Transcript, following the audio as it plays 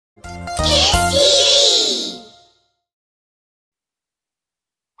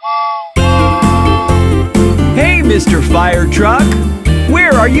Mr. Firetruck.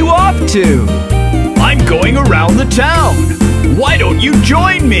 Where are you off to? I'm going around the town. Why don't you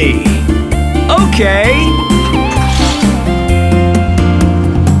join me? Okay.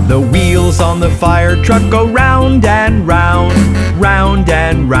 The wheels on the Firetruck go round and round, round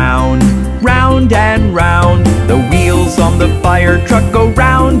and round, round and round. The wheels on the Firetruck go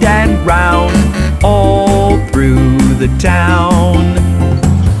round and round, all through the town.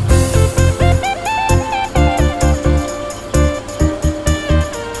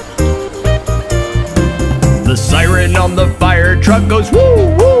 The siren on the Firetruck goes woo,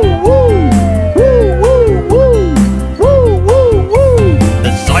 woo, woo, woo, woo, woo, woo, woo, woo.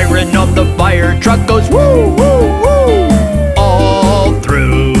 The siren on the Firetruck goes woo, woo, woo, all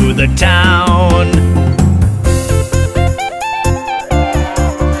through the town.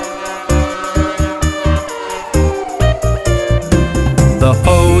 The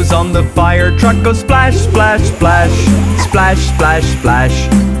hose on the Firetruck goes splash, splash, splash, splash, splash,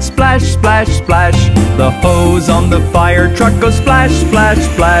 splash, splash, splash, splash. The hose on the Firetruck goes splash, splash,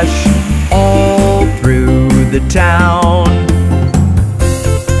 splash, all through the town.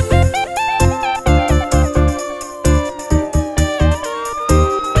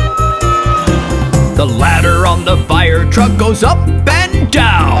 The ladder on the Firetruck goes up and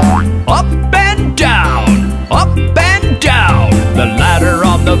down, up and down, up and down. The ladder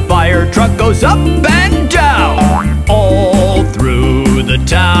on the Firetruck goes up and down, all through the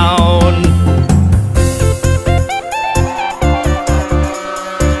town.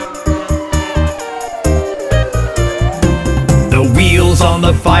 The wheels on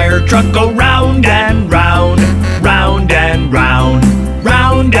the Firetruck go round and round, round and round,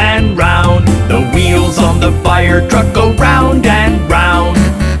 round and round. The wheels on the Firetruck go round and round,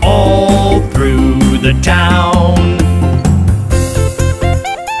 all through the town.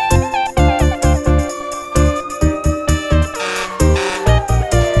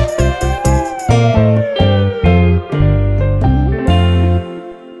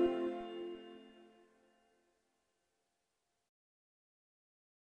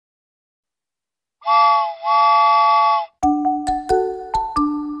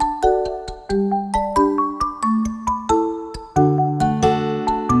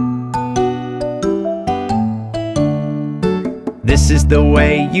 This is the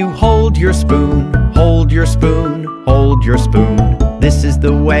way you hold your spoon, hold your spoon, hold your spoon. This is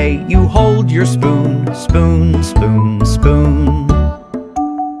the way you hold your spoon, spoon, spoon, spoon.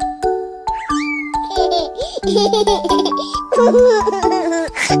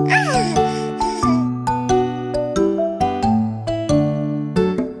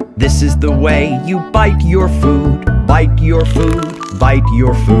 This is the way you bite your food, bite your food, bite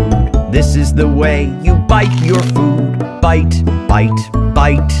your food. This is the way you bite your food, bite, bite,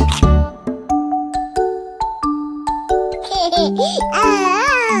 bite.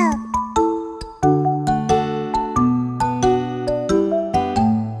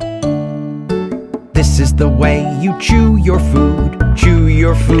 This is the way you chew your food, chew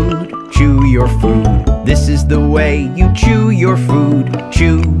your food, chew your food. This is the way you chew your food,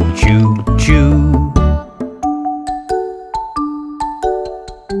 chew, chew, chew.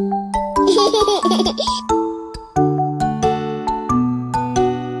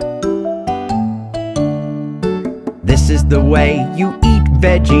 This is the way you eat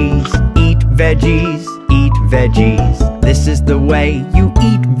veggies, eat veggies, eat veggies. This is the way you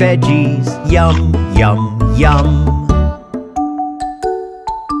eat veggies, yum, yum, yum.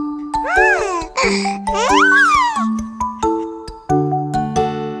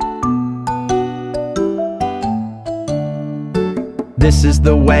 This is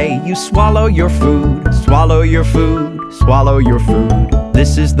the way you swallow your food, swallow your food, swallow your food.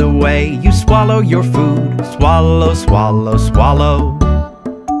 This is the way you swallow your food, swallow, swallow, swallow.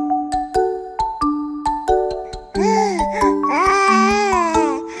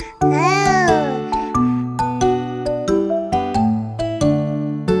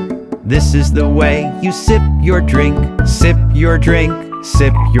 This is the way you sip your drink, sip your drink,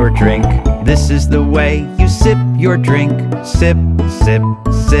 sip your drink. This is the way you sip your drink, sip, sip,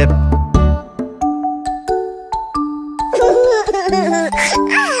 sip.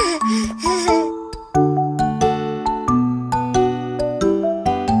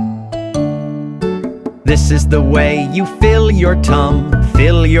 This is the way you fill your tum,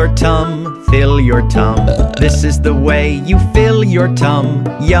 fill your tum, fill your tum. This is the way you fill your tum,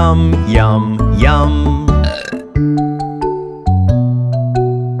 yum, yum, yum.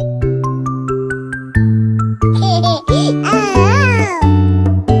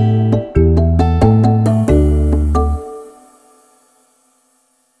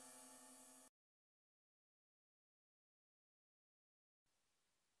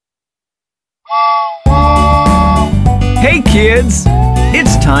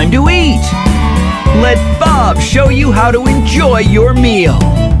 It's time to eat! Let Bob show you how to enjoy your meal.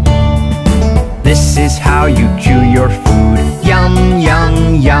 This is how you chew your food. Yum,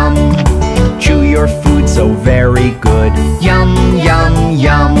 yum, yum. Chew your food so very good. Yum, yum,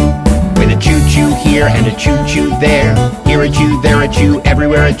 yum. With a choo-choo here and a choo-choo there. Here a chew, there a chew,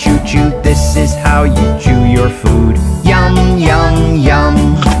 everywhere a choo-choo. This is how you chew your food. Yum, yum,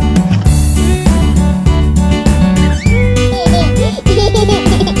 yum.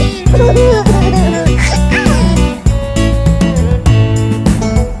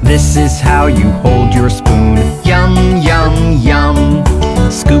 This is how you hold your spoon. Yum, yum, yum.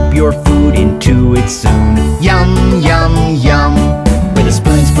 Scoop your food into it soon. Yum, yum, yum. With a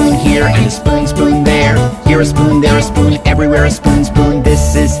spoon, spoon here and a spoon, spoon there. Here a spoon, there a spoon, everywhere a spoon, spoon.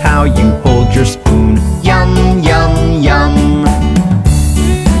 This is how you hold your spoon. Yum, yum, yum.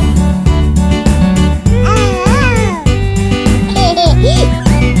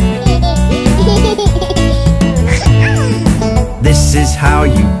 This is how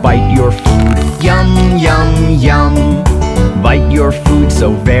you bite your food. Yum, yum, yum. Bite your food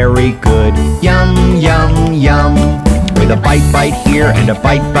so very good. Yum, yum, yum. With a bite, bite here and a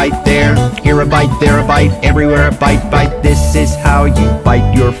bite, bite there. Here a bite, there a bite, everywhere a bite, bite. This is how you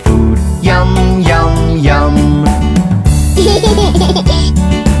bite your food. Yum, yum, yum.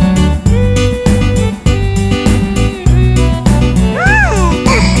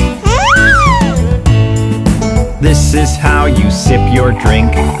 This is how you sip your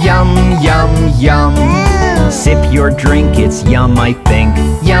drink. Yum, yum, yum. Sip your drink, it's yum, I think.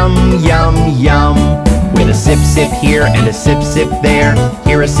 Yum, yum, yum. With a sip, sip here and a sip, sip there.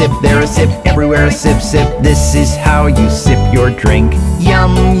 Here a sip, there a sip, everywhere a sip, sip. This is how you sip your drink.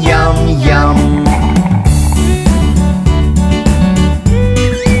 Yum, yum, yum.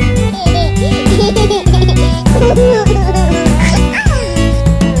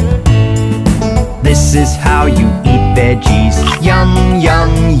 This is how you eat veggies. Yum,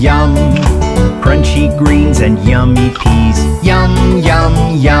 yum, yum. Crunchy greens and yummy peas. Yum,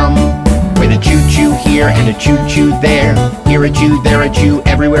 yum, yum. With a choo-choo here and a choo-choo there. Here a chew, there a chew,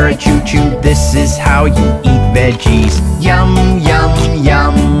 everywhere a choo-choo. This is how you eat veggies. Yum, yum,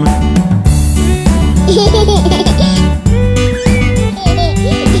 yum.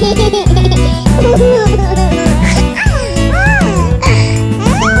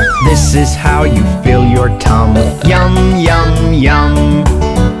 This is how you fill your tum. Yum, yum, yum.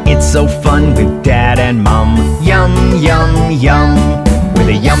 It's so fun with Dad and Mum. Yum, yum, yum. With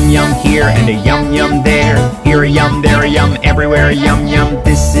a yum, yum here and a yum, yum there. Here a yum, there a yum, everywhere a yum, yum.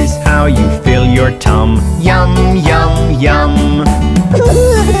 This is how you fill your tum. Yum, yum, yum.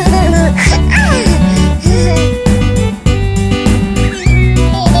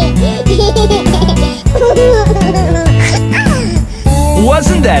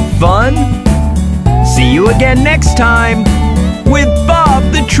 Wasn't that fun? See you again next time with Bob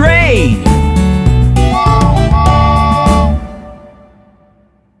the Train.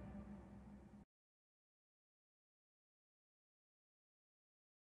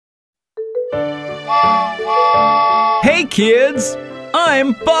 Hey kids,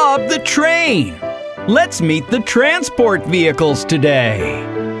 I'm Bob the Train. Let's meet the transport vehicles today.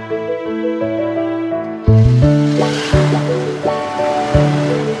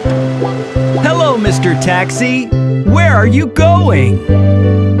 Hello, Mr. Taxi. Where are you going?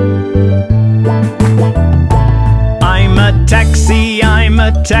 I'm a taxi, I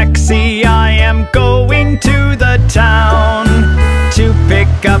am going to the town to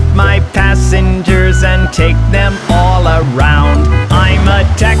pick up my passengers and take them all around. I'm a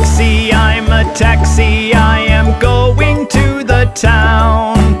taxi, I am going to the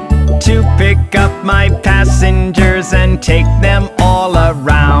town to pick up my passengers and take them all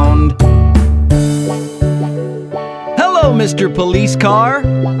around. Hello, Mr. Police Car.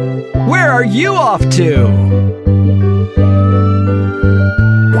 Where are you off to?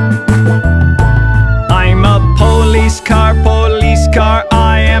 I'm a police car,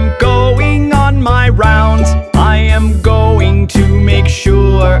 I am going on my rounds. I am going to make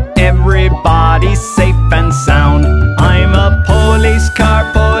sure everybody's safe and sound. I'm a police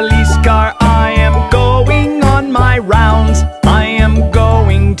car, I am going on my rounds. I am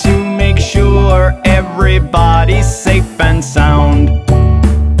going to make sure everybody's safe and sound.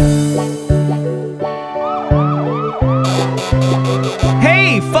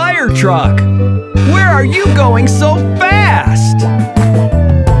 Hey, Firetruck! Where are you going so fast?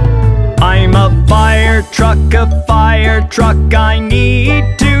 I'm a fire truck, I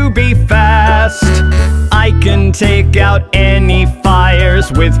need to be fast. I can take out any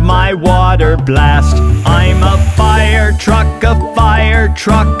fires with my water blast. I'm a fire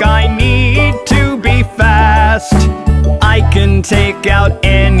truck, I need to be fast. I can take out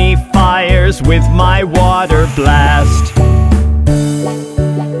any fires with my water blast.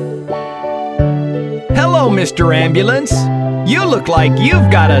 Hello, Mr. Ambulance. You look like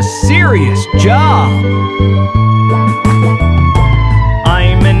you've got a serious job.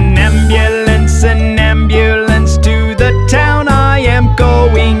 I'm an ambulance to the town I am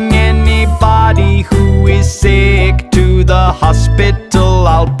going. Anybody who is sick to the hospital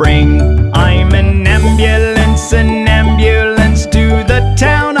I'll bring. I'm an ambulance to the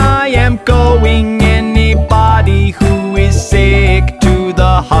town I am going. Anybody who is sick to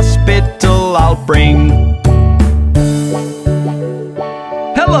the hospital I'll bring.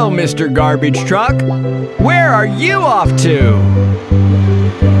 Hello, Mr. Garbage Truck. Where are you off to?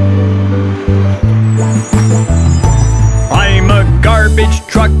 I'm a garbage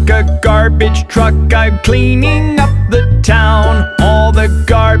truck, I'm cleaning up the town. All the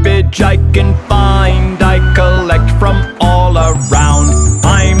garbage I can find, I collect from all around.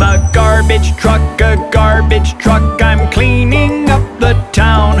 I'm a garbage truck, I'm cleaning up the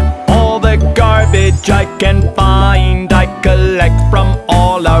town. All the garbage I can find, I collect from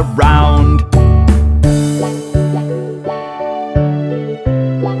all around.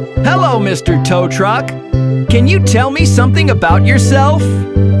 Hello, Mr. Tow Truck. Can you tell me something about yourself?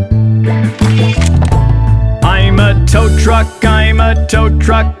 I'm a tow truck,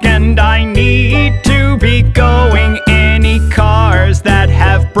 and I need to be going. Any cars that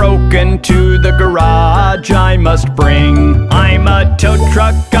have broken to the garage I must bring. I'm a tow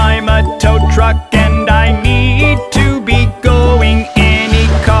truck, and I need to be going. Any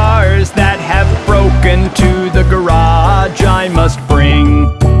cars that have broken to the garage I must bring.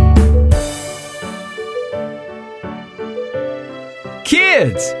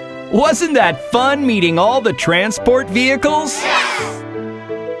 Kids, wasn't that fun meeting all the transport vehicles?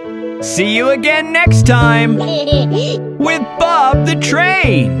 See you again next time with Bob the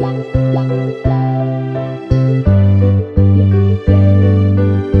Train.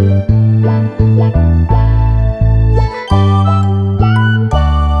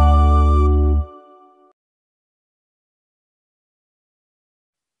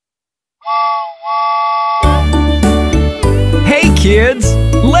 Hey kids,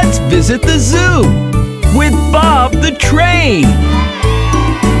 let's visit the zoo with Bob the Train.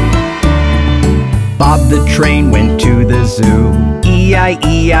 Bob the Train went to the zoo,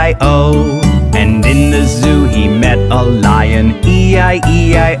 E-I-E-I-O. And in the zoo he met a lion,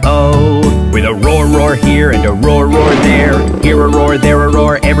 E-I-E-I-O. With a roar, roar here and a roar, roar there. Here a roar, there a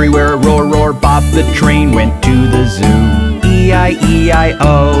roar, everywhere a roar, roar. Bob the Train went to the zoo,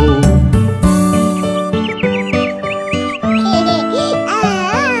 E-I-E-I-O.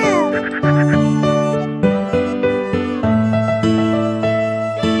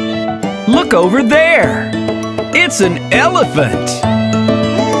 Look over there! It's an elephant!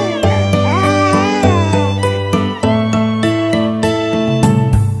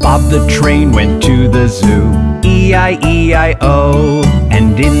 Bob the Train went to the zoo, E-I-E-I-O.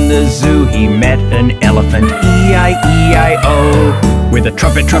 And in the zoo he met an elephant, E-I-E-I-O. With a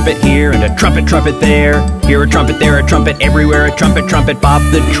trumpet, trumpet here and a trumpet, trumpet there. Here a trumpet, there a trumpet, everywhere a trumpet, trumpet. Bob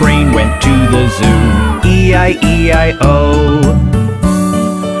the Train went to the zoo, E-I-E-I-O.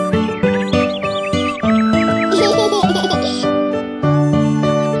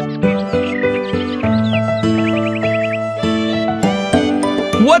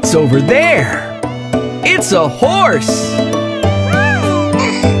 What's over there? It's a horse!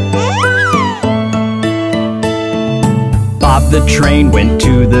 Bob the Train went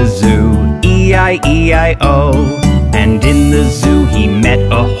to the zoo, E-I-E-I-O. And in the zoo he met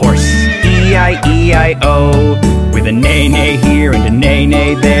a horse, E-I-E-I-O. With a neigh-neigh here and a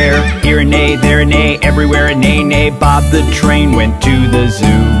neigh-neigh there. Here a neigh, there a neigh, everywhere a neigh-neigh. Bob the Train went to the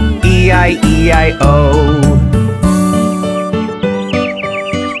zoo, E-I-E-I-O.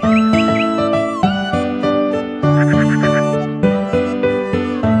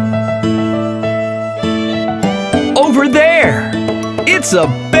 Over there! It's a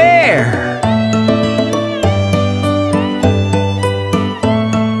bear!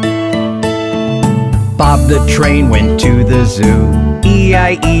 Bob the Train went to the zoo,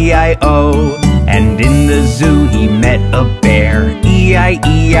 E-I-E-I-O. And in the zoo he met a bear,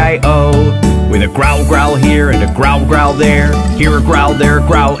 E-I-E-I-O. With a growl, growl here and a growl, growl there. Here a growl, there a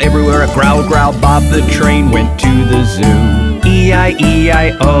growl, everywhere a growl, growl. Bob the Train went to the zoo,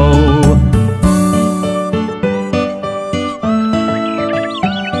 E-I-E-I-O.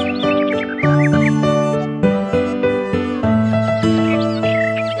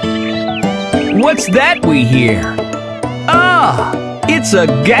 What's that we hear? Ah, it's It's a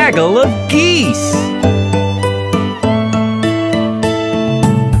gaggle of geese.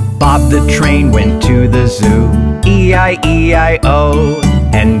 Bob the train went to the zoo, E-I-E-I-O.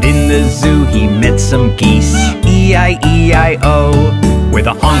 And in the zoo he met some geese, E-I-E-I-O. With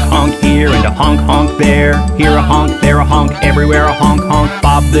a honk honk here and a honk honk there, here a honk, there a honk, everywhere a honk honk.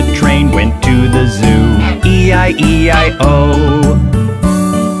 Bob the train went to the zoo, E-I-E-I-O.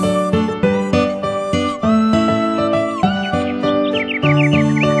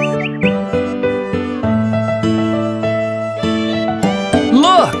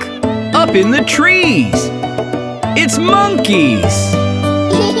 Look! Up in the trees! It's monkeys!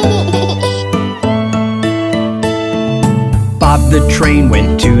 Bob the train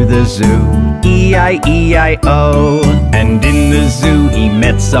went to the zoo, E-I-E-I-O. And in the zoo he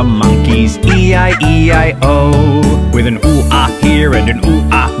met some monkeys, E-I-E-I-O. With an ooh-ah here and an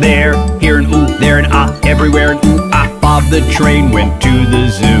ooh-ah there, here an ooh, there an ah, everywhere an ooh-ah. Bob the train went to the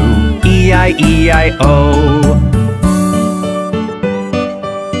zoo, E-I-E-I-O.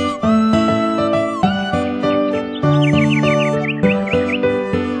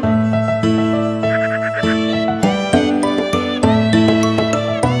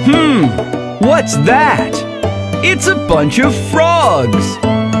 What's that? It's a bunch of frogs!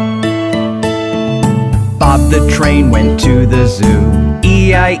 Bob the train went to the zoo,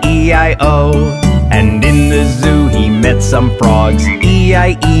 E-I-E-I-O. And in the zoo he met some frogs,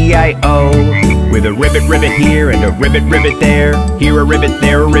 E-I-E-I-O. With a ribbit ribbit here and a ribbit ribbit there, here a ribbit,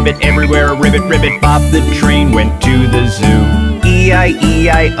 there a ribbit, everywhere a ribbit ribbit. Bob the train went to the zoo,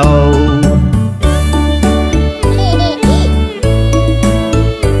 E-I-E-I-O.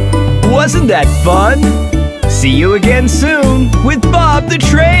 Wasn't that fun? See you again soon with Bob the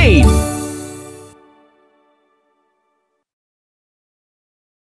Train!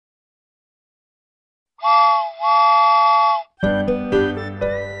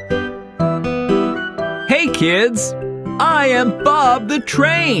 Hey kids! I am Bob the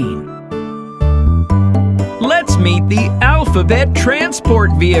Train! Let's meet the alphabet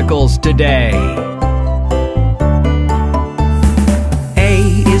transport vehicles today.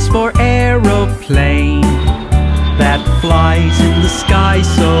 Is for aeroplane that flies in the sky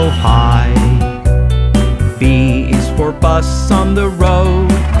so high. B is for bus on the road,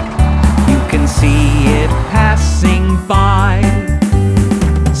 you can see it passing by.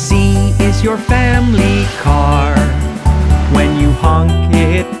 C is your family car, when you honk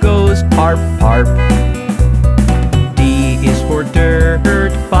it goes parp parp. D is for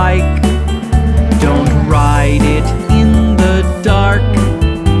dirt bike, don't ride it in the dark.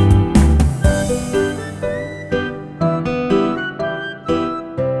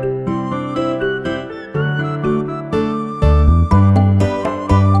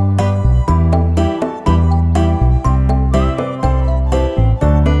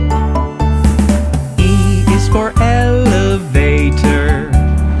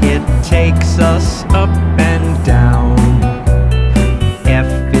 Us up and down. F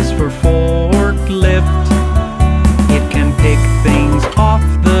is for forklift, it can pick things off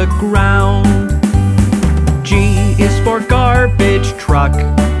the ground. G is for garbage truck,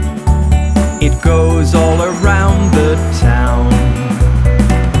 it goes all around the town.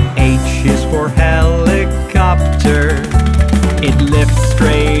 H is for helicopter, it lifts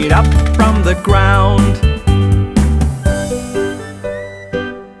straight up from the ground.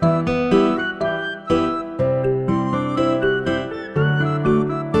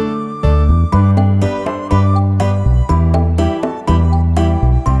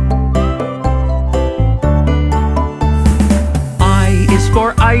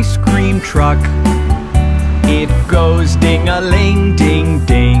 Ice cream truck, it goes ding-a-ling,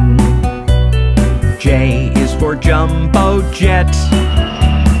 ding-ding. J is for jumbo jet,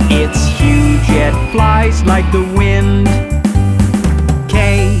 it's huge, it flies like the wind.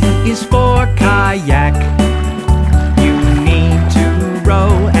 K is for kayak, you need to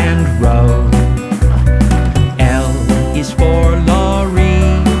row and row. L is for lorry,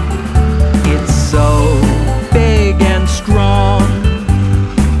 it's so big and strong.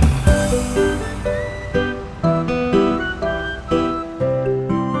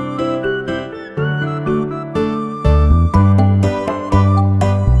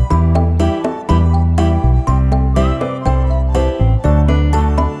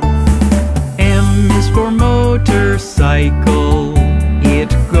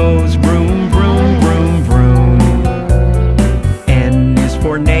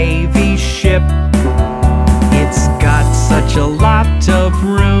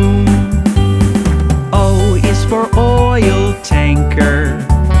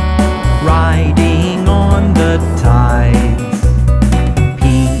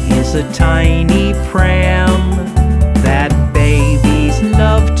 a tiny pram that babies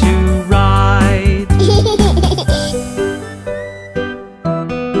love to ride.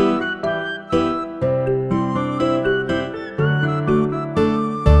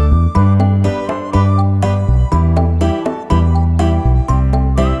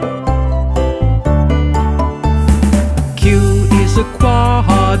 Q is a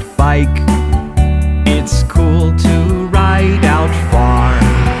quad bike. It's cool to ride out far.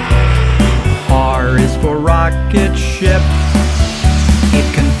 R is for rocket ship. It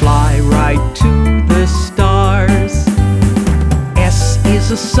can fly right to the stars. S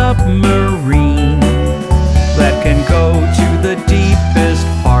is a submarine that can go to the deepest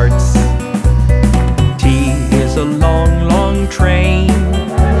parts. T is a long, long train.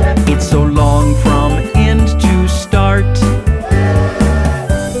 It's so long from end to start.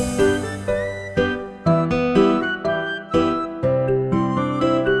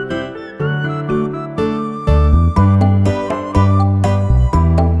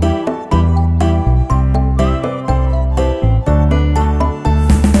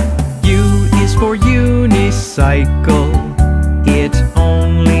 Unicycle, it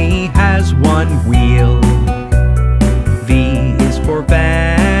only has one wheel. V is for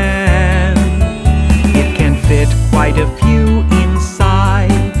van, it can fit quite a few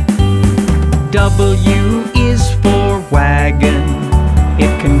inside. W is for wagon,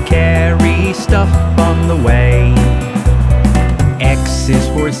 it can carry stuff on the way. X is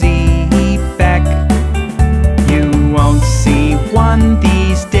for Z-back, you won't see one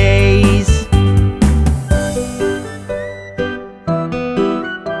these days.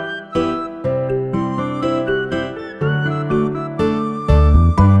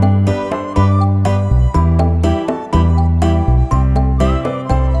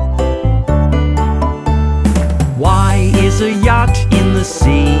 A yacht in the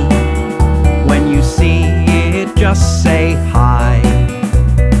sea. When you see it, just say hi.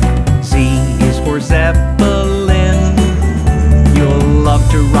 Z is for Zeppelin. You'll love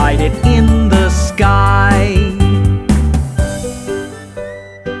to ride it in the sky.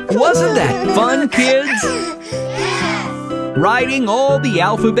 Wasn't that fun, kids? Riding all the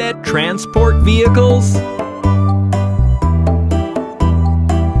alphabet transport vehicles.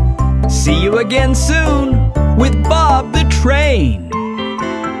 See you again soon with Bob the Train.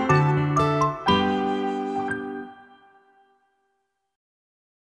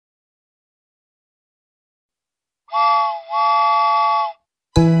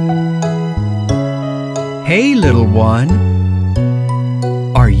 Hey, little one.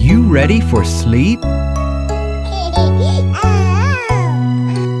 Are you ready for sleep?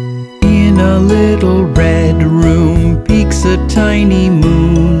 In a little red room peeks a tiny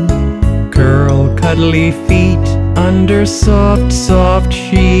moon. Curl cuddly feet under soft, soft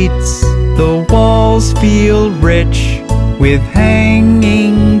sheets. The walls feel rich with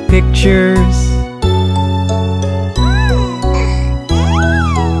hanging pictures.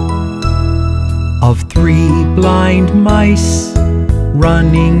 Of three blind mice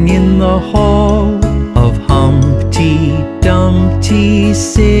running in the hall. Of Humpty Dumpty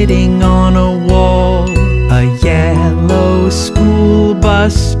sitting on a wall. A yellow school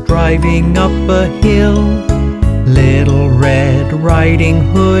bus driving up a hill. Little Red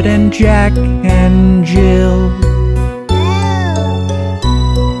Riding Hood and Jack and Jill.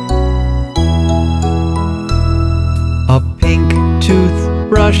 A pink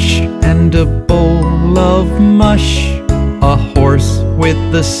toothbrush and a bowl of mush. A horse with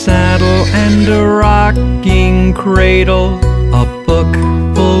the saddle and a rocking cradle. A book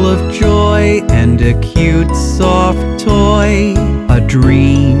full of joy and a cute soft toy. A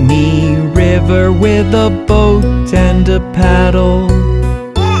dreamy river with a boat and a paddle.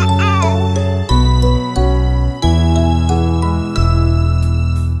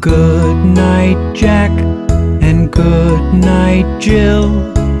 Good night, Jack, and good night, Jill.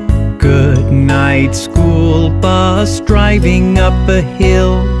 Good night, school bus driving up a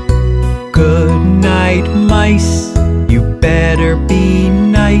hill. Good night, mice, you better be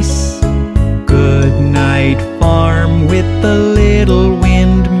nice. Good night, farm with the little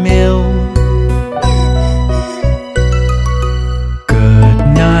windmill. Good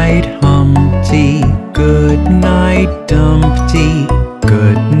night, Humpty, good night, Dumpty.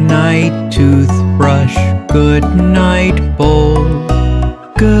 Good night, toothbrush, good night, bowl.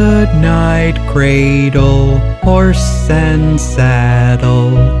 Good night, cradle, horse and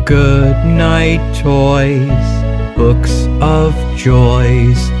saddle. Good night, toys, books of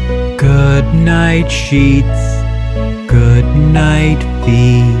joys. Good night, sheets, good night,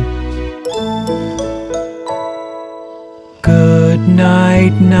 feet. Good Good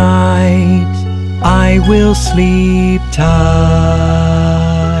night, night. I will sleep tight.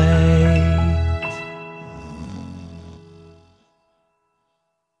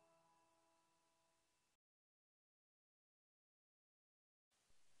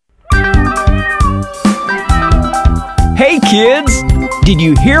 Hey kids! Did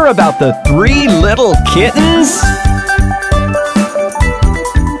you hear about the 3 little kittens?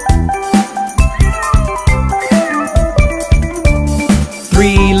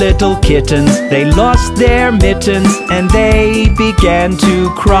 Three little kittens, they lost their mittens and they began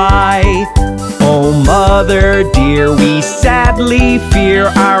to cry. Oh mother dear, we sadly fear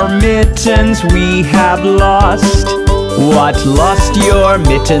our mittens we have lost. What, lost your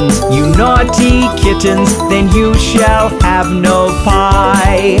mittens, you naughty kittens? Then you shall have no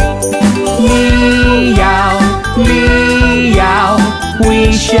pie. Meow, meow,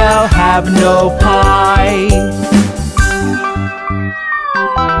 we shall have no pie.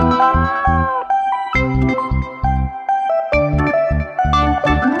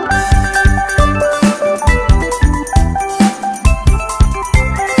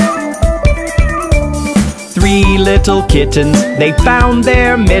 3 little kittens, they found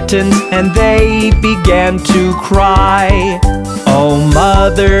their mittens and they began to cry. Oh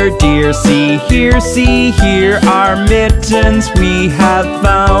mother dear, see here, our mittens we have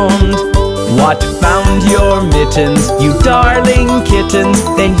found. What, found your mittens, you darling kittens?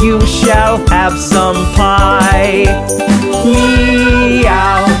 Then you shall have some pie.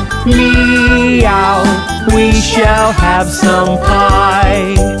 Meow, meow, we shall have some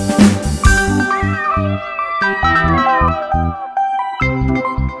pie.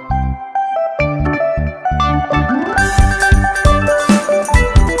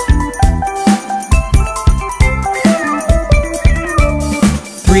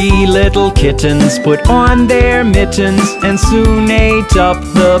 Three little kittens put on their mittens and soon ate up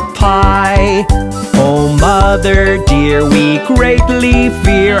the pie. Oh mother dear, we greatly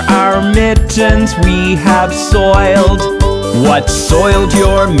fear our mittens we have soiled. What, soiled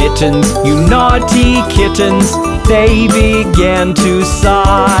your mittens, you naughty kittens? They began to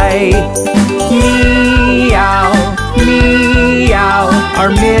sigh. Meow, meow, our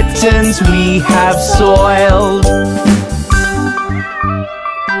mittens we have soiled.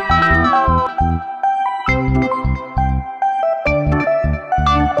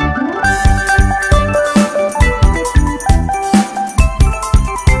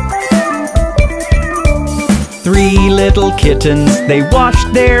 Three little kittens, they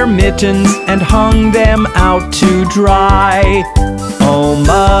washed their mittens and hung them out to dry. Oh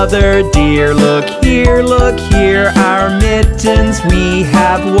mother dear, look here, our mittens we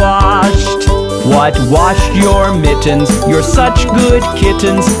have washed. What, washed your mittens? You're such good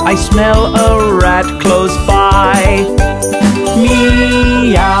kittens, I smell a rat close by.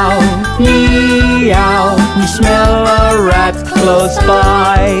 Meow, meow, we smell a rat close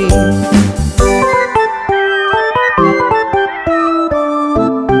by.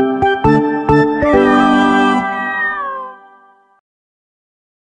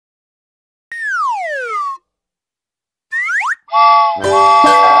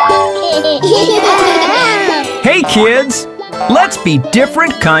 Hey kids, let's be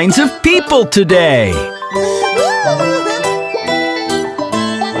different kinds of people today.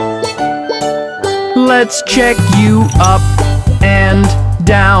 Let's check you up and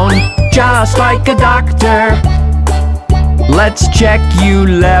down, just like a doctor. Let's check you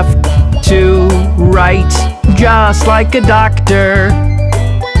left to right, just like a doctor.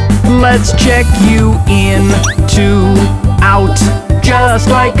 Let's check you in to out, just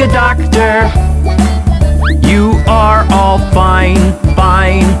like a doctor. You are all fine,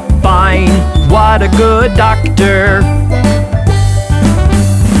 fine, fine. What a good doctor.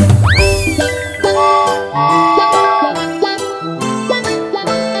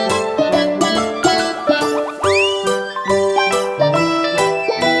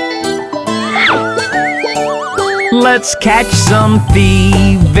 Let's catch some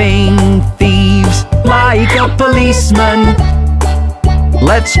thieving thieves like a policeman.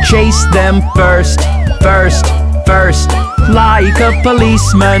 Let's chase them first, like a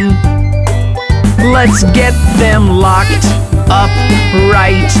policeman. Let's get them locked up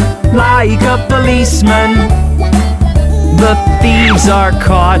right, like a policeman. The thieves are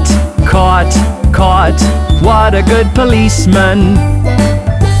caught. What a good policeman.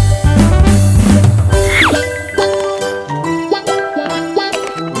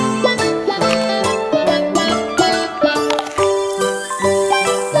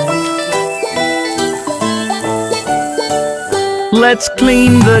 Let's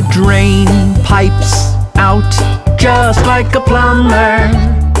clean the drain pipes out, just like a plumber.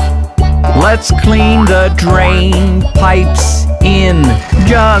 Let's clean the drain pipes in,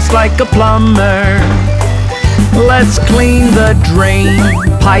 just like a plumber. Let's clean the drain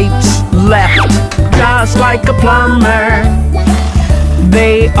pipes left, just like a plumber.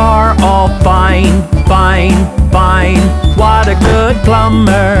 They are all fine, fine, fine. What a good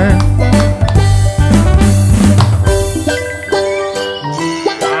plumber.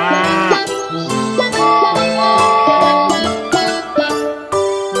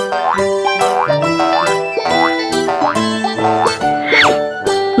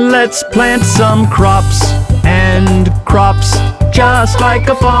 Let's plant some crops and crops, just like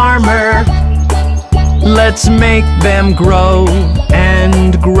a farmer. Let's make them grow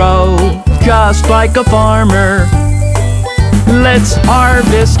and grow, just like a farmer. Let's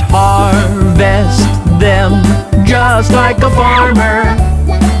harvest them, just like a farmer.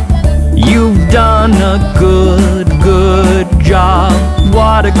 You've done a good job.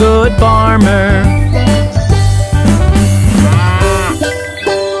 What a good farmer.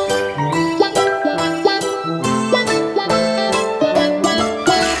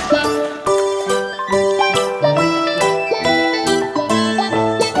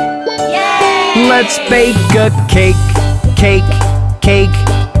 Let's bake a cake,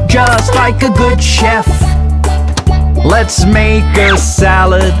 just like a good chef. Let's make a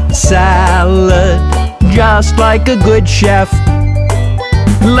salad, just like a good chef.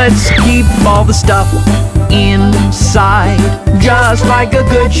 Let's keep all the stuff inside, just like a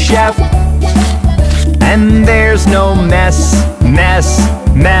good chef. And there's no mess.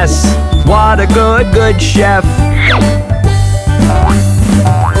 What a good chef.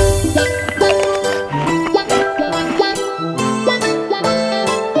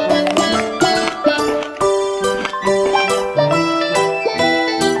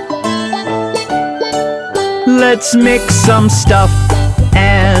 Let's mix some stuff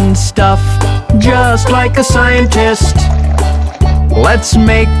and stuff, just like a scientist. Let's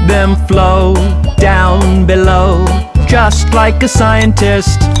make them flow down below, just like a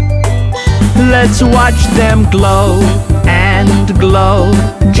scientist. Let's watch them glow and glow,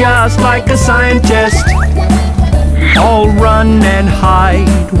 just like a scientist. All run and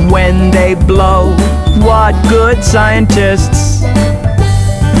hide when they blow. What good scientists.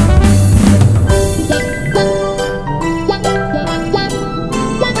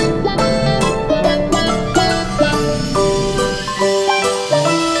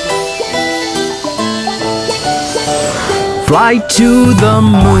 Fly to the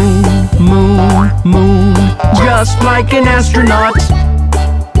moon, just like an astronaut.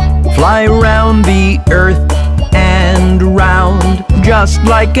 Fly around the earth and round, just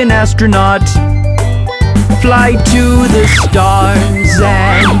like an astronaut. Fly to the stars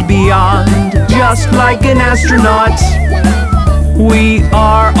and beyond, just like an astronaut. We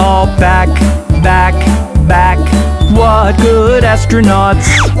are all back. What good astronauts.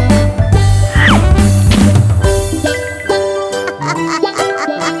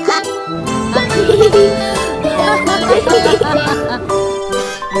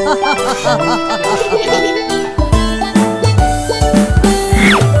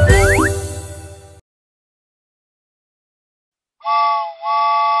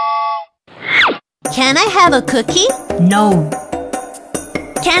 Can I have a cookie? No.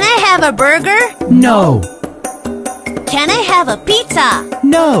 Can I have a burger? No. Can I have a pizza?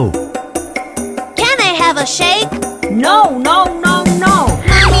 No. Can I have a shake? No.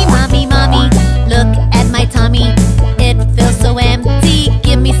 Mommy, look at my tummy. It feels so empty.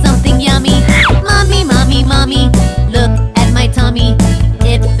 Give me something yummy. Mommy, look at my tummy.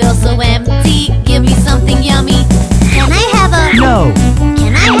 It feels so empty. Give me something yummy. Can I have a... No.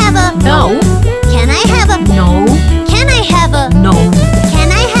 Can I have a... No. Can I have a... No. Can I have a... No. Can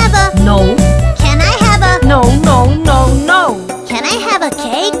I have a... No. Can I have a... No. Can I have a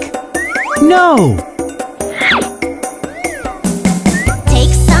cake? No.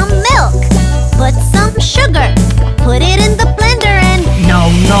 Take some milk. Put some sugar. Put it in the blender and... No.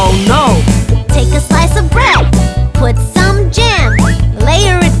 Take a slice of bread. Put some jam.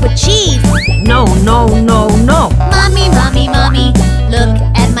 Layer it with cheese. No. Mommy, look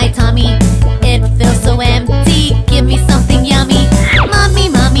at my tummy. It feels so empty. Give me something yummy.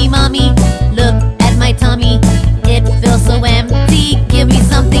 Mommy, look at my tummy. It feels so empty. Give me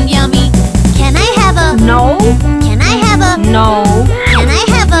something yummy. Can I have a... No. Can I have a... No. Can I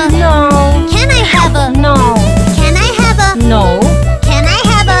have a... No. Can I have a... No. Can I have a... No. Can I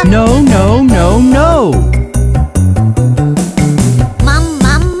have a... No. Mum.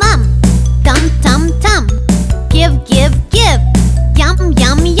 Tum. Give.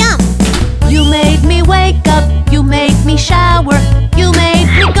 Yum. You made me wake up. You made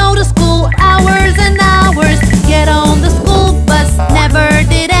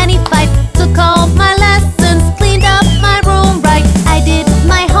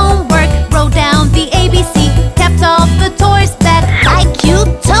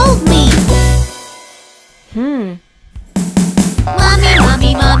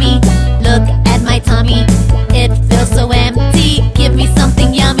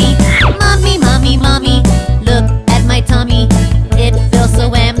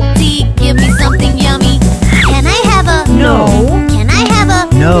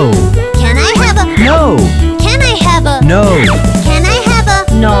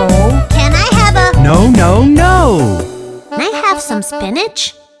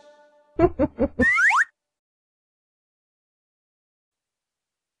lunch.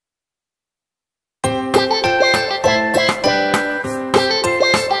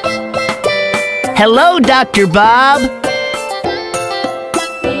 Hello, Dr. Bob.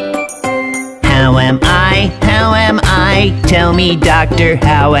 How am I? How am I? Tell me, doctor,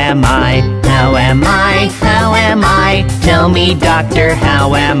 how am I? How am I? How am I? Tell me, doctor,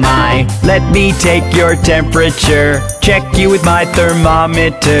 how am I? Let me take your temperature, check you with my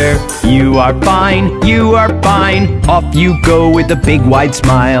thermometer. You are fine, you are fine. Off you go with a big wide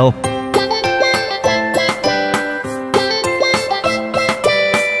smile.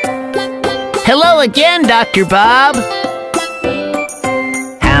 Hello again, Dr. Bob.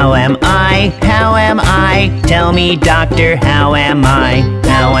 How am I? How am I? Tell me, doctor, how am I?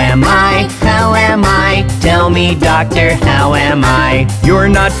 How am I? How am I? Tell me, doctor, how am I? You're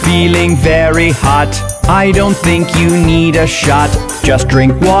not feeling very hot, I don't think you need a shot. Just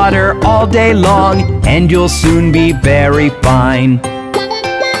drink water all day long and you'll soon be very fine.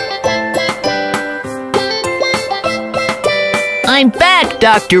 I'm back,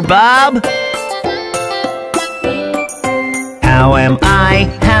 Dr. Bob. How am I?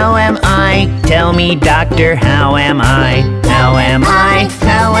 How am I? Tell me, doctor, how am I? How am I?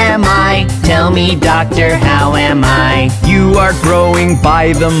 How am I? Tell me, doctor, how am I? You are growing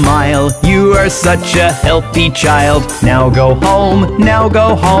by the mile, you are such a healthy child. Now go home, now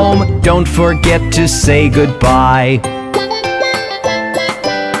go home, don't forget to say goodbye.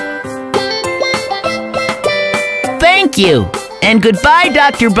 Thank you, and goodbye,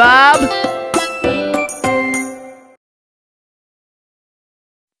 Dr. Bob.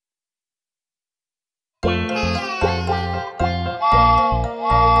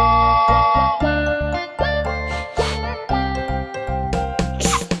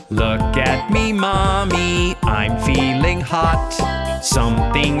 Look at me, mommy, I'm feeling hot.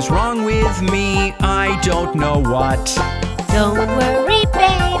 Something's wrong with me, I don't know what. Don't worry,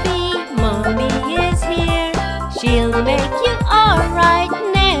 baby, mommy is here. She'll make you alright,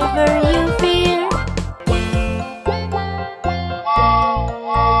 never you fear.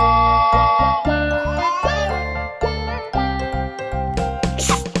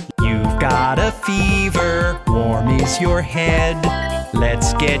 You've got a fever, warm is your head.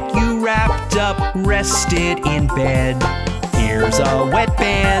 Let's get you wrapped up, rested in bed. Here's a wet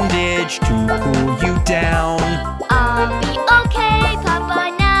bandage to cool you down. I'll be okay,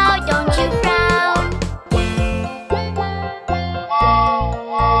 Papa, now don't you frown.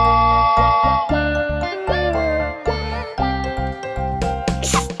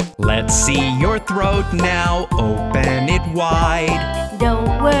 Let's see your throat now, open it wide.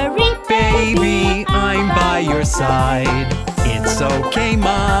 Don't worry, Baby, I'm by your side. It's okay,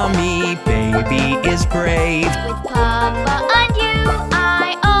 mommy, baby is brave. With Papa and you,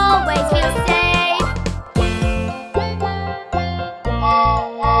 I always feel safe.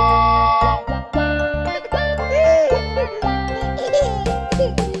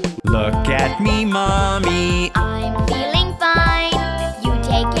 Look at me, mommy, I'm feeling fine. You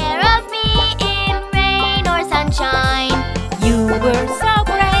take care of me in rain or sunshine. you were so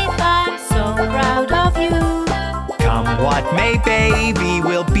brave, I'm so proud of you. come what may, baby,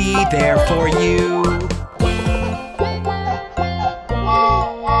 we'll be there for you.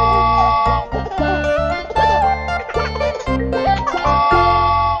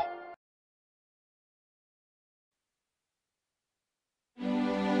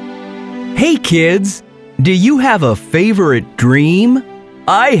 Hey kids, do you have a favorite dream?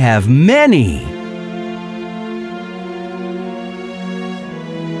 I have many.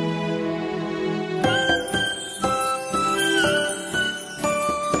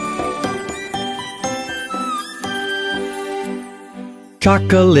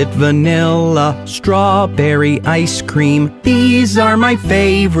 Chocolate, vanilla, strawberry ice cream, these are my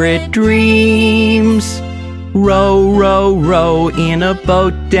favorite dreams. Row, row, row in a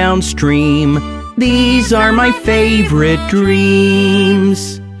boat downstream, these are my favorite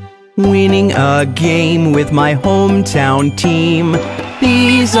dreams. Winning a game with my hometown team,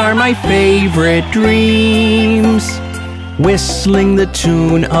 these are my favorite dreams. Whistling the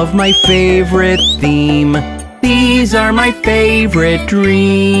tune of my favorite theme, these are my favorite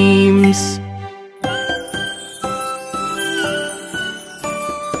dreams.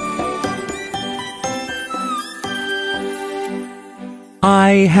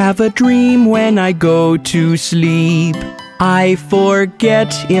 I have a dream when I go to sleep. I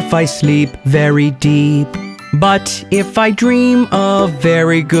forget if I sleep very deep. But if I dream a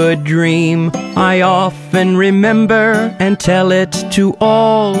very good dream, I often remember and tell it to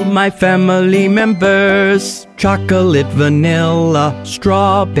all my family members. Chocolate, vanilla,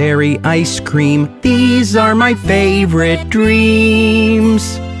 strawberry ice cream, these are my favorite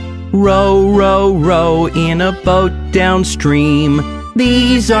dreams. Row, row, row in a boat downstream,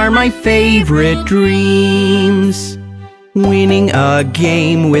 these are my favorite dreams. Winning a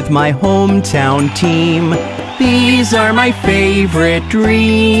game with my hometown team, these are my favorite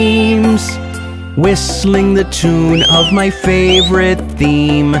dreams. Whistling the tune of my favorite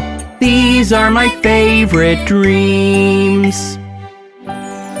theme, these are my favorite dreams.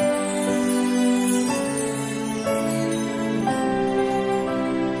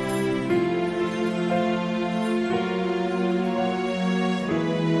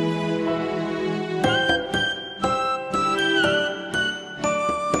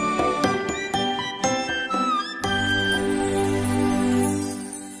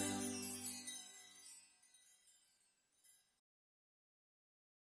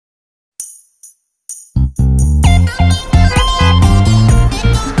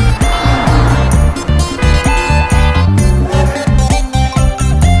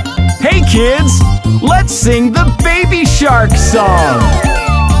 Kids, let's sing the Baby Shark song.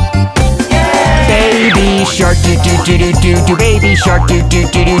 Baby shark, do do do do do do. Baby shark, do do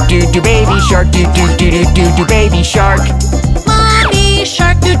do do do do. Baby shark, do do do do do do. Baby shark. Mommy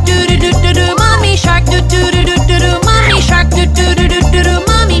shark, do do do do do do. Mommy shark, do do do do do do. Mommy shark, do do do do do do.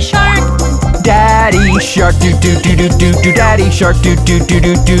 Mommy shark. Daddy shark, do do do do do do. Daddy shark, do do do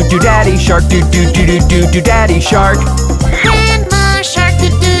do do do. Daddy shark, do do do do do do. Daddy shark. Grandma shark, do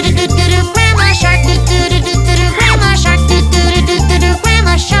do do do do do. Grandma shark, do do do do do do. Grandma shark, do do do do do do.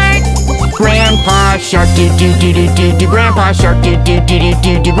 Grandma shark. Grandpa shark, do do do do do do. Grandpa shark, do do do do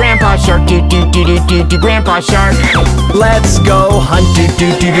do do. Grandpa shark, do do do do do do. Grandpa shark. Let's go hunt, do do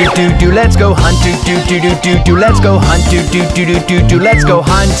do do do do. Let's go hunt, do do do do do do. Let's go hunt, do do do do do do. Let's go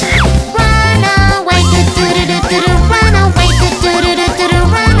hunt. Run away, do do do do do do. Run away, do do do do do do.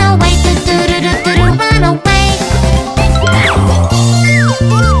 Run away, do do do do do do. Run away.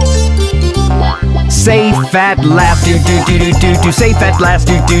 Safe at last, do do do do do do. Safe at last,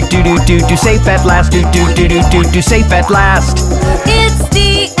 do do do do do do. Safe at last, do do do do do do. Safe at last. It's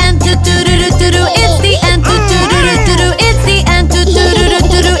the end, do do do do do do. It's the end, do do do do do do. It's the end, do do do do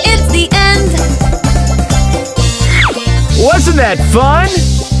do do. It's the end. Wasn't that fun?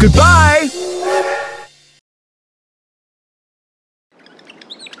 Goodbye.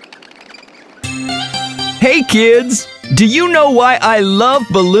 Hey kids, do you know why I love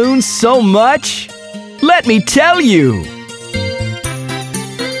balloons so much? Let me tell you.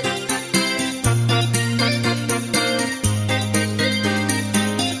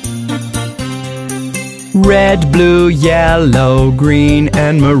 Red, blue, yellow, green,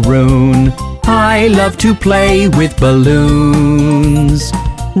 and maroon. I love to play with balloons.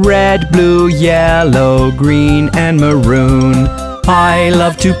 Red, blue, yellow, green, and maroon. I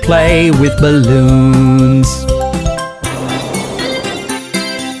love to play with balloons.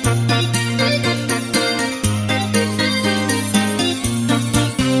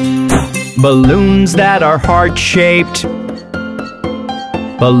 Balloons that are heart-shaped.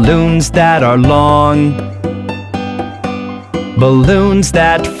 Balloons that are long. Balloons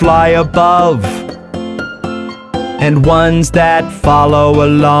that fly above. And ones that follow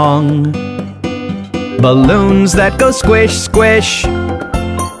along. Balloons that go squish, squish.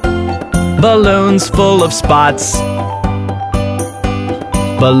 Balloons full of spots.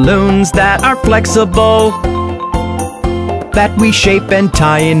 Balloons that are flexible, that we shape and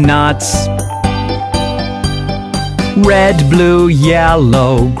tie in knots. Red, blue,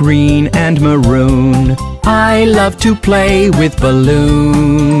 yellow, green, and maroon. I love to play with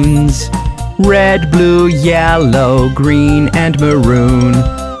balloons. Red, blue, yellow, green, and maroon.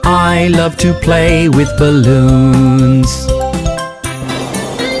 I love to play with balloons.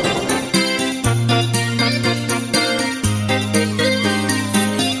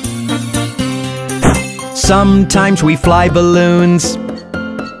 Sometimes we fly balloons.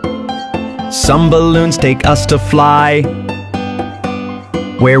 Some balloons take us to fly,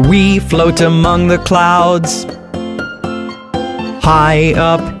 where we float among the clouds, high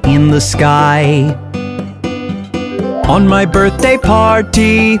up in the sky. On my birthday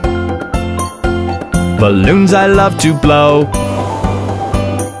party, balloons I love to blow.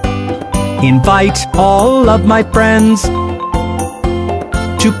 Invite all of my friends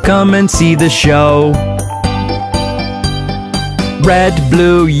to come and see the show. Red,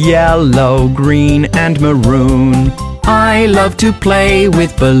 blue, yellow, green, and maroon. I love to play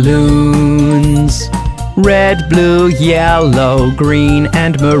with balloons. Red, blue, yellow, green,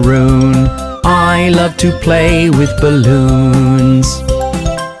 and maroon. I love to play with balloons.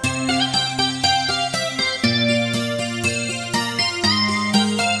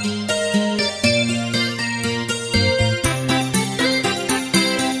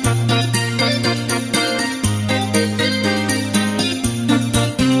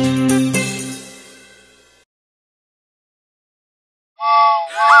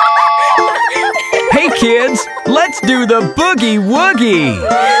 Hey kids, let's do the boogie woogie!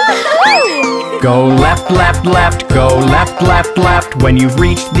 Go left, left, left, go left, left, left. When you've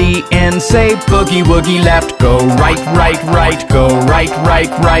reached the end, say boogie woogie left. Go right, right, right, go right, right,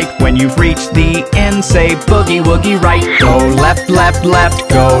 right. When you've reached the end, say boogie woogie right. Go left, left, left,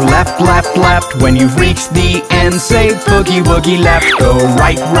 go left, left, left. When you've reached the end, say boogie woogie left. Go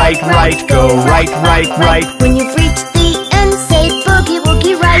right, right, right, go right, right, right. When you've reached the end, say boogie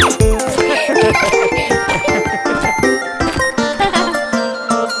woogie right.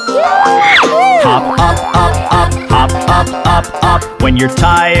 Hop, up, up, up, hop, up, up, up. When you're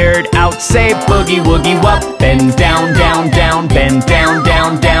tired out, say boogie woogie wop. Bend down, down, down, bend down,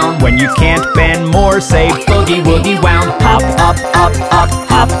 down, down. When you can't bend more, say boogie woogie wound. Hop, up, up, up,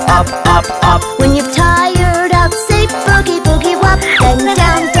 hop, up, up, up. When you're tired out, say boogie boogie wop. Bend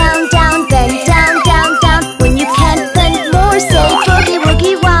down, down, down, bend down, down, down. When you can't bend more, say boogie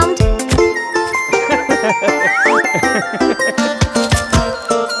woogie wound.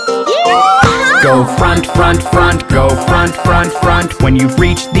 Go front, front, front, go front, front, front. When you've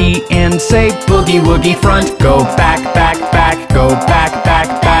reached the end, say boogie woogie front. Go back, back, back, go back,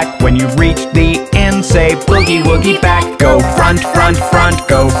 back, back. When you've reached the end, say boogie woogie back. Go front, front, front,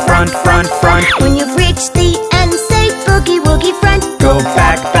 go front, front, front. When you've reached the end, say boogie woogie front. Go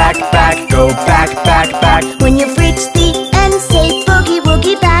back, back, back, go back, back, back. When you've reached the end, say boogie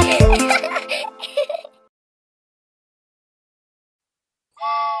woogie back.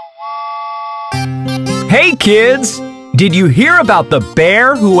 Hey kids! Did you hear about the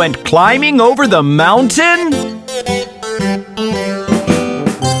bear who went climbing over the mountain?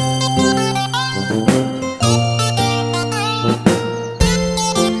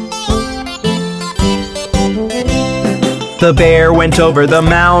 The bear went over the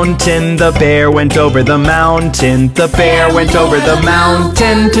mountain, the bear went over the mountain, the bear went over the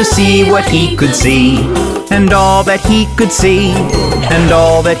mountain to see what he could see. And all that he could see, and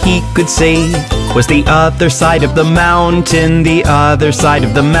all that he could see, was the other side of the mountain, the other side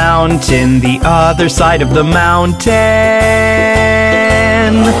of the mountain, the other side of the mountain.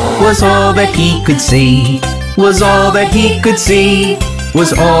 Was all that he could see, was all that he could see,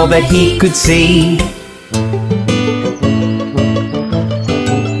 was all that he could see.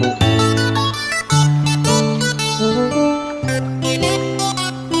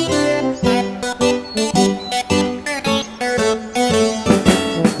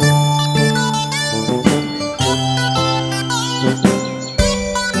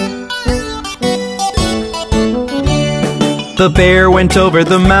 The bear went over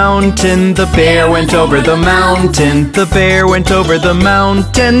the mountain, the bear went over the mountain, the bear went over the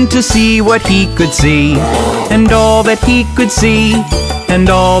mountain to see what he could see. And all that he could see, and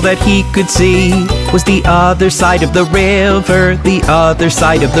all that he could see, was the other side of the river, the other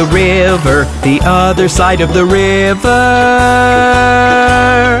side of the river, the other side of the river.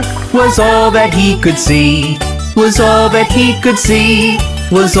 Was all that he could see, was all that he could see,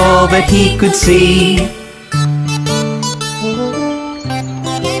 was all that he could see.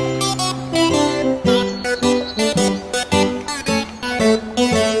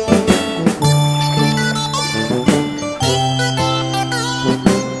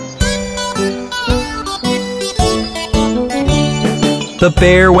 The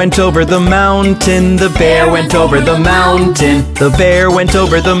bear went over the mountain, the bear went over the mountain, the bear went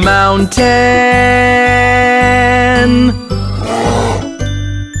over the mountain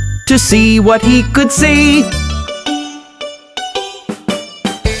to see what he could see.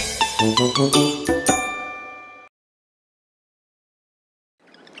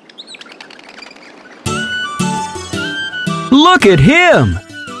 Look at him!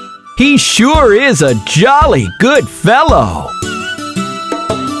 He sure is a jolly good fellow.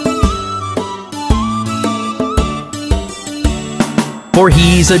 For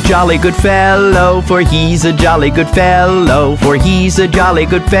he's a jolly good fellow, for he's a jolly good fellow, for he's a jolly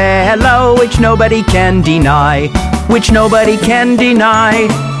good fellow, which nobody can deny, which nobody can deny,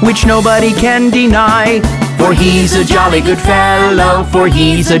 which nobody can deny. For he's a jolly good fellow, for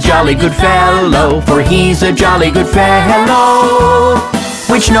he's a jolly good fellow, for he's a jolly good fellow,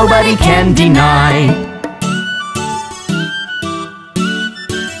 which nobody can deny.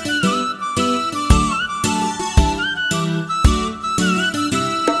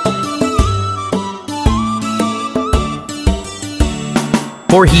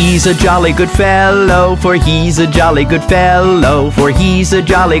 For he's a jolly good fellow, for he's a jolly good fellow, for he's a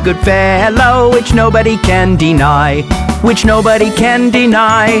jolly good fellow, which nobody can deny, which nobody can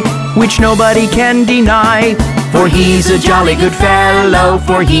deny, which nobody can deny. For he's a jolly good fellow,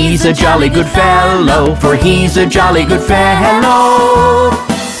 for he's a jolly good fellow, for he's a jolly good fellow,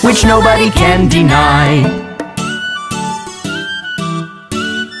 which nobody can deny.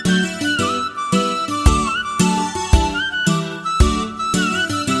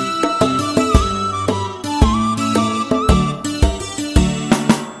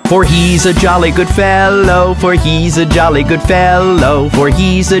 For he's a jolly good fellow, for he's a jolly good fellow, for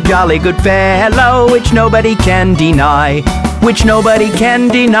he's a jolly good fellow, which nobody can deny, which nobody can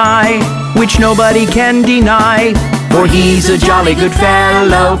deny, which nobody can deny. For he's a jolly good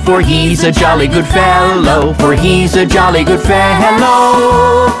fellow, for he's a jolly good fellow, for he's a jolly good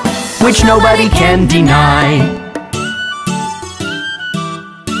fellow, which nobody can deny.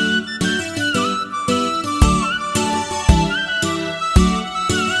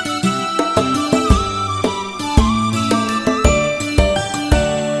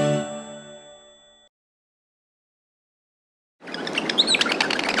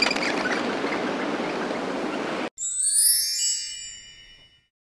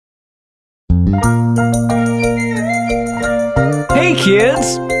 Hey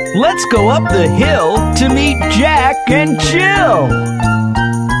kids, let's go up the hill to meet Jack and Jill.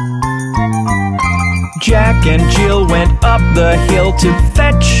 Jack and Jill went up the hill to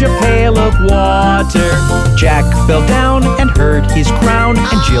fetch a pail of water. Jack fell down and hurt his crown,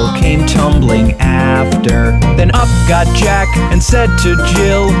 and Jill came tumbling after. Then up got Jack and said to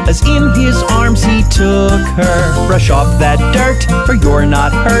Jill, as in his arms he took her, brush off that dirt, for you're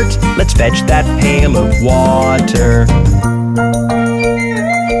not hurt. Let's fetch that pail of water.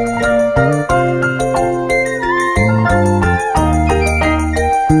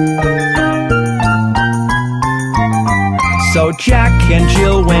 So Jack and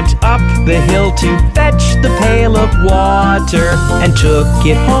Jill went up the hill to fetch the pail of water, and took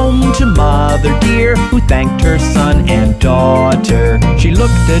it home to Mother dear, who thanked her son and daughter. She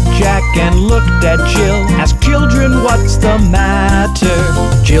looked at Jack and looked at Jill, asked children, what's the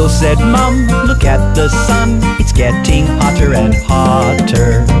matter? Jill said, Mum, look at the sun, it's getting hotter and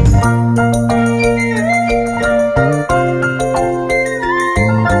hotter.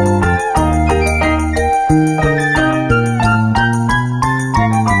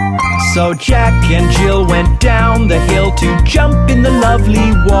 So Jack and Jill went down the hill to jump in the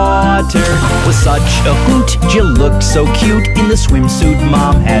lovely water. With such a hoot, Jill looked so cute in the swimsuit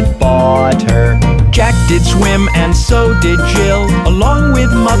Mom had bought her. Jack did swim and so did Jill, along with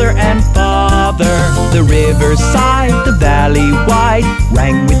Mother and Father. The riverside, the valley wide,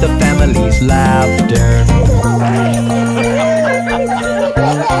 rang with the family's laughter.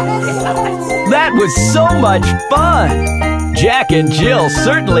 That was so much fun! Jack and Jill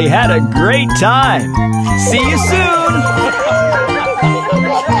certainly had a great time. See you soon!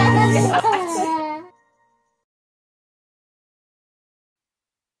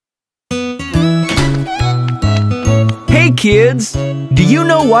 Hey kids, do you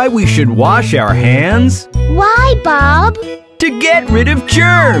know why we should wash our hands? Why, Bob? To get rid of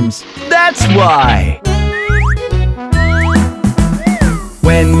germs, that's why!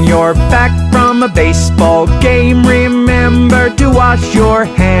 When you're back from a baseball game, remember to wash your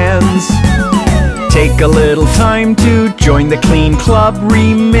hands. Take a little time to join the clean club,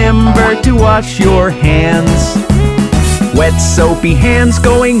 remember to wash your hands. Wet soapy hands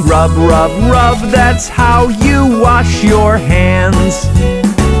going rub, rub, rub, that's how you wash your hands.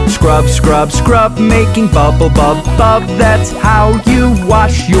 Scrub, scrub, scrub, making bubble, bub, bub, that's how you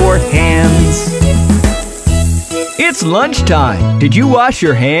wash your hands. It's lunchtime. Did you wash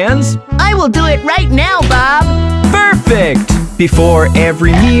your hands? I will do it right now, Bob. Perfect! Before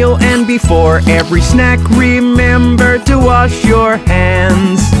every meal and before every snack, remember to wash your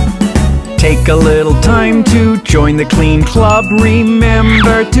hands. Take a little time to join the clean club,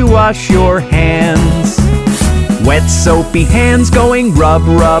 remember to wash your hands. Wet soapy hands going rub,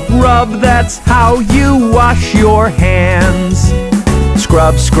 rub, rub, that's how you wash your hands.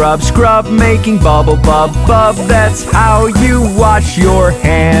 Scrub, scrub, scrub, making bubble, bub, bub, that's how you wash your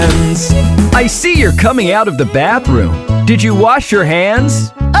hands. I see you're coming out of the bathroom. Did you wash your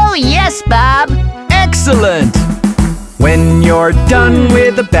hands? Oh, yes, Bob. Excellent! When you're done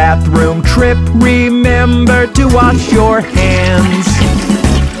with the bathroom trip, remember to wash your hands.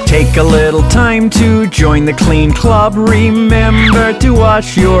 Take a little time to join the clean club, remember to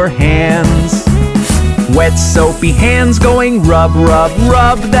wash your hands. Wet soapy hands going rub, rub,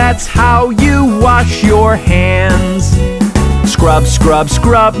 rub, that's how you wash your hands. Scrub, scrub,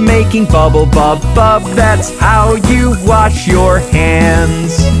 scrub, making bubble, bub, bub. That's how you wash your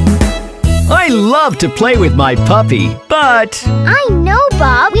hands. I love to play with my puppy, but I know,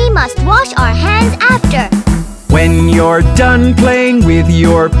 Bob. We must wash our hands after. when you're done playing with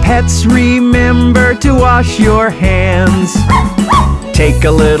your pets, remember to wash your hands. Take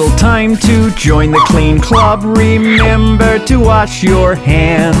a little time to join the clean club. Remember to wash your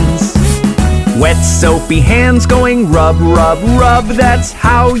hands. Wet soapy hands going rub, rub, rub. That's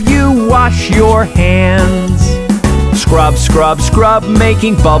how you wash your hands. Scrub, scrub, scrub,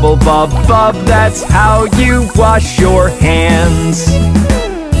 making bubble, bub, bub. That's how you wash your hands.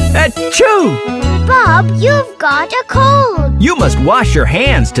 Achoo! Bob, you've got a cold. You must wash your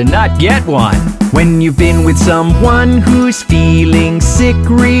hands to not get one. When you've been with someone who's feeling sick,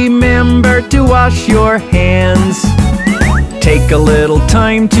 remember to wash your hands. Take a little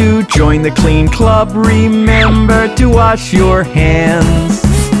time to join the clean club. Remember to wash your hands.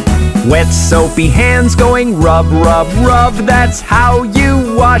 Wet soapy hands going rub, rub, rub. That's how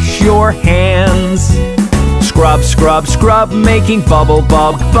you wash your hands. Scrub, scrub, scrub, making bubble,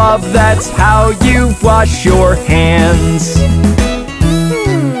 bub, bub. That's how you wash your hands.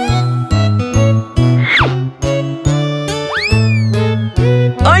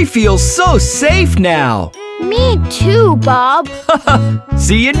 I feel so safe now. Me too, Bob.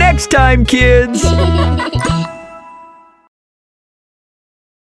 See you next time, kids.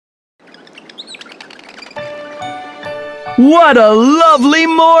 What a lovely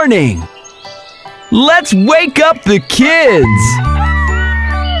morning! Let's wake up the kids!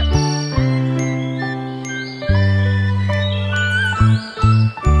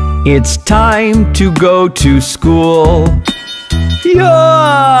 It's time to go to school.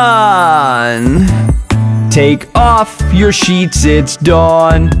 Yawn! Take off your sheets, it's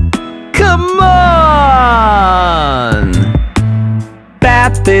dawn. Come on!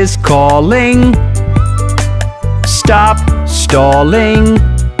 Bath is calling. Stop stalling.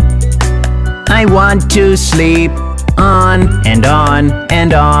 I want to sleep on and on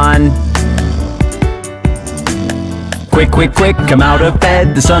and on. Quick, quick, quick, come out of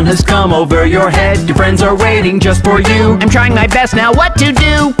bed. The sun has come over your head. Your friends are waiting just for you. I'm trying my best now, what to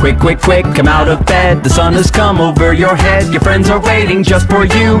do? Quick, quick, quick, come out of bed. The sun has come over your head. Your friends are waiting just for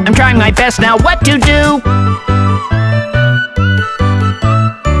you. I'm trying my best now, what to do?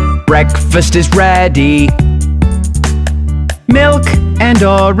 Breakfast is ready. Milk and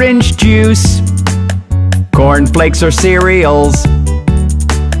orange juice. Cornflakes or cereals.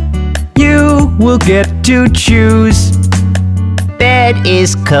 You will get to choose. Bed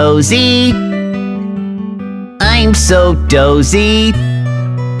is cozy. I'm so dozy.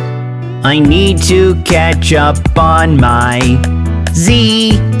 I need to catch up on my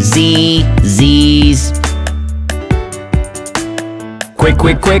Z's. Quick,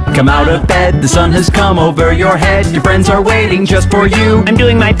 quick, quick, come out of bed. The sun has come over your head. Your friends are waiting just for you. I'm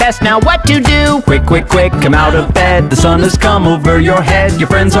doing my best now, what to do? Quick, quick, quick, come out of bed. The sun has come over your head. Your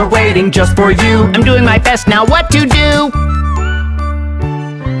friends are waiting just for you. I'm doing my best now, what to do?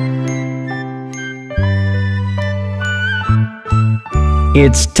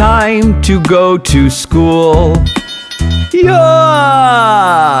 It's time to go to school. Yawn!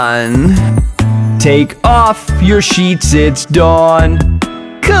 Take off your sheets, it's dawn.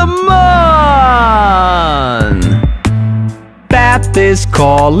 Come on! Bath is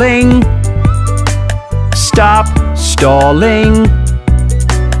calling. Stop stalling.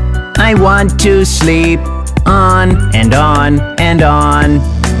 I want to sleep on and on and on.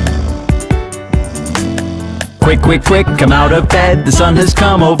 Quick, quick, quick, come out of bed. The sun has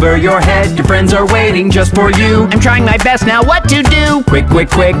come over your head. Your friends are waiting just for you. I'm trying my best now, what to do? Quick, quick,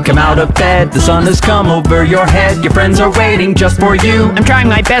 quick, come out of bed. The sun has come over your head. Your friends are waiting just for you. I'm trying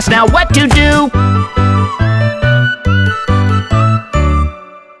my best now, what to do?